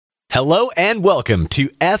Hello and welcome to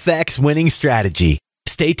FX Winning Strategy.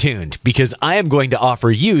 Stay tuned because I am going to offer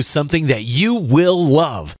you something that you will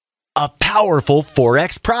love. A powerful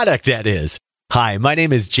forex product, that is. Hi, my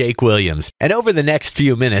name is Jake Williams, and over the next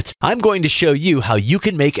few minutes, I'm going to show you how you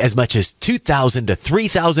can make as much as $2,000 to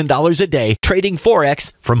 $3,000 a day trading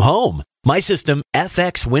forex from home. My system,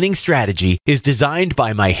 FX Winning Strategy, is designed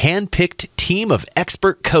by my hand-picked team of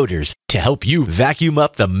expert coders to help you vacuum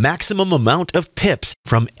up the maximum amount of pips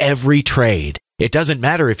from every trade. It doesn't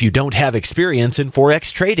matter if you don't have experience in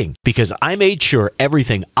forex trading, because I made sure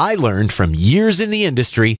everything I learned from years in the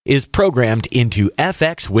industry is programmed into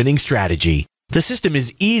FX Winning Strategy. The system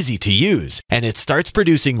is easy to use, and it starts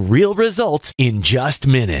producing real results in just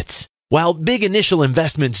minutes. While big initial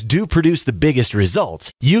investments do produce the biggest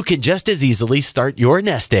results, you can just as easily start your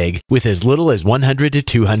nest egg with as little as $100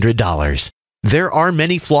 to $200. There are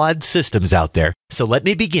many flawed systems out there, so let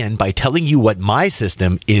me begin by telling you what my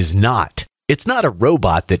system is not. It's not a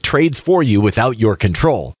robot that trades for you without your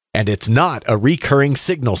control, and it's not a recurring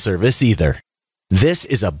signal service either. This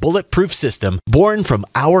is a bulletproof system born from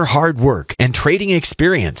our hard work and trading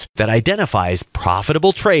experience that identifies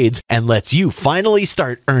profitable trades and lets you finally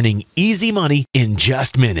start earning easy money in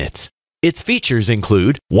just minutes. Its features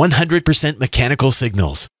include 100% mechanical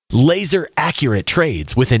signals, laser accurate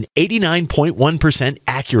trades with an 89.1%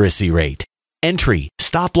 accuracy rate, entry,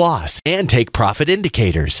 stop loss, and take profit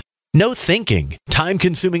indicators. No thinking,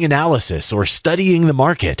 time-consuming analysis, or studying the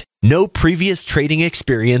market. No previous trading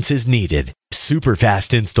experience is needed. Super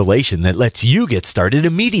fast installation that lets you get started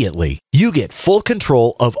immediately. You get full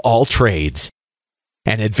control of all trades.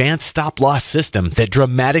 An advanced stop-loss system that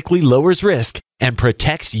dramatically lowers risk and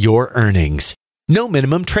protects your earnings. No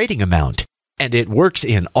minimum trading amount. And it works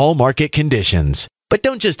in all market conditions. But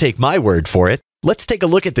don't just take my word for it. Let's take a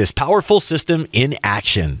look at this powerful system in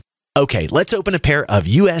action. Okay, let's open a pair of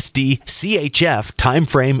USD CHF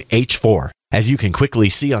timeframe H4. As you can quickly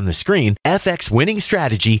see on the screen, FX Winning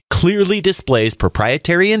Strategy clearly displays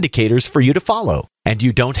proprietary indicators for you to follow. And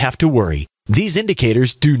you don't have to worry. These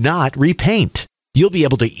indicators do not repaint. You'll be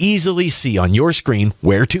able to easily see on your screen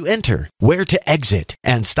where to enter, where to exit,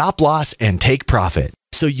 and stop loss and take profit.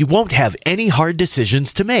 So you won't have any hard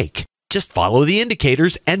decisions to make. Just follow the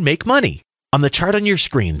indicators and make money. On the chart on your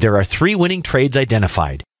screen, there are 3 winning trades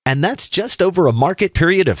identified. And that's just over a market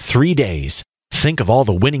period of 3 days. Think of all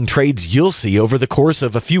the winning trades you'll see over the course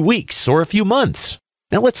of a few weeks or a few months.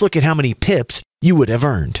 Now let's look at how many pips you would have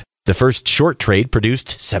earned. The first short trade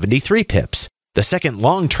produced 73 pips. The second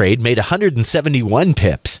long trade made 171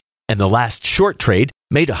 pips. And the last short trade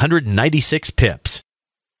made 196 pips.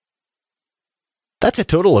 That's a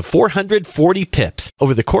total of 440 pips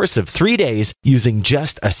over the course of 3 days using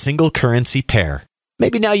just a single currency pair.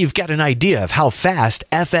 Maybe now you've got an idea of how fast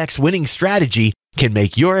FX Winning Strategy can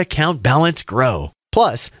make your account balance grow.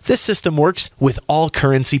 Plus, this system works with all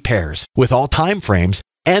currency pairs, with all time frames,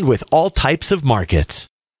 and with all types of markets.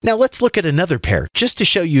 Now let's look at another pair just to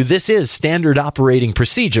show you this is standard operating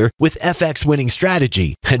procedure with FX Winning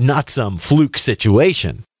Strategy and not some fluke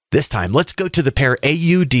situation. This time, let's go to the pair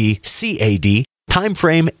AUD-CAD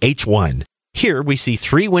timeframe H1. Here we see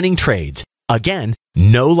 3 winning trades. Again,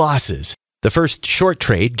 no losses. The first short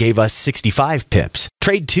trade gave us 65 pips.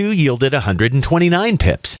 Trade 2 yielded 129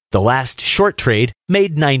 pips. The last short trade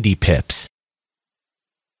made 90 pips.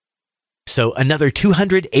 So another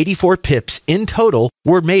 284 pips in total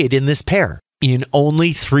were made in this pair in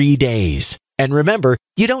only 3 days. And remember,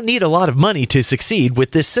 you don't need a lot of money to succeed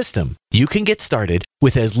with this system. You can get started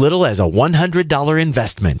with as little as a $100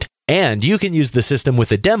 investment. And you can use the system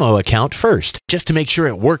with a demo account first, just to make sure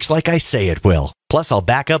it works like I say it will. Plus, I'll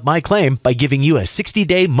back up my claim by giving you a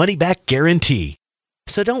 60-day money-back guarantee.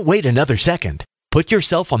 So don't wait another second. Put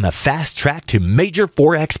yourself on the fast track to major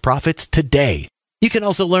forex profits today. You can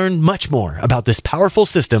also learn much more about this powerful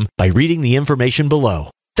system by reading the information below.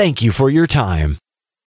 Thank you for your time.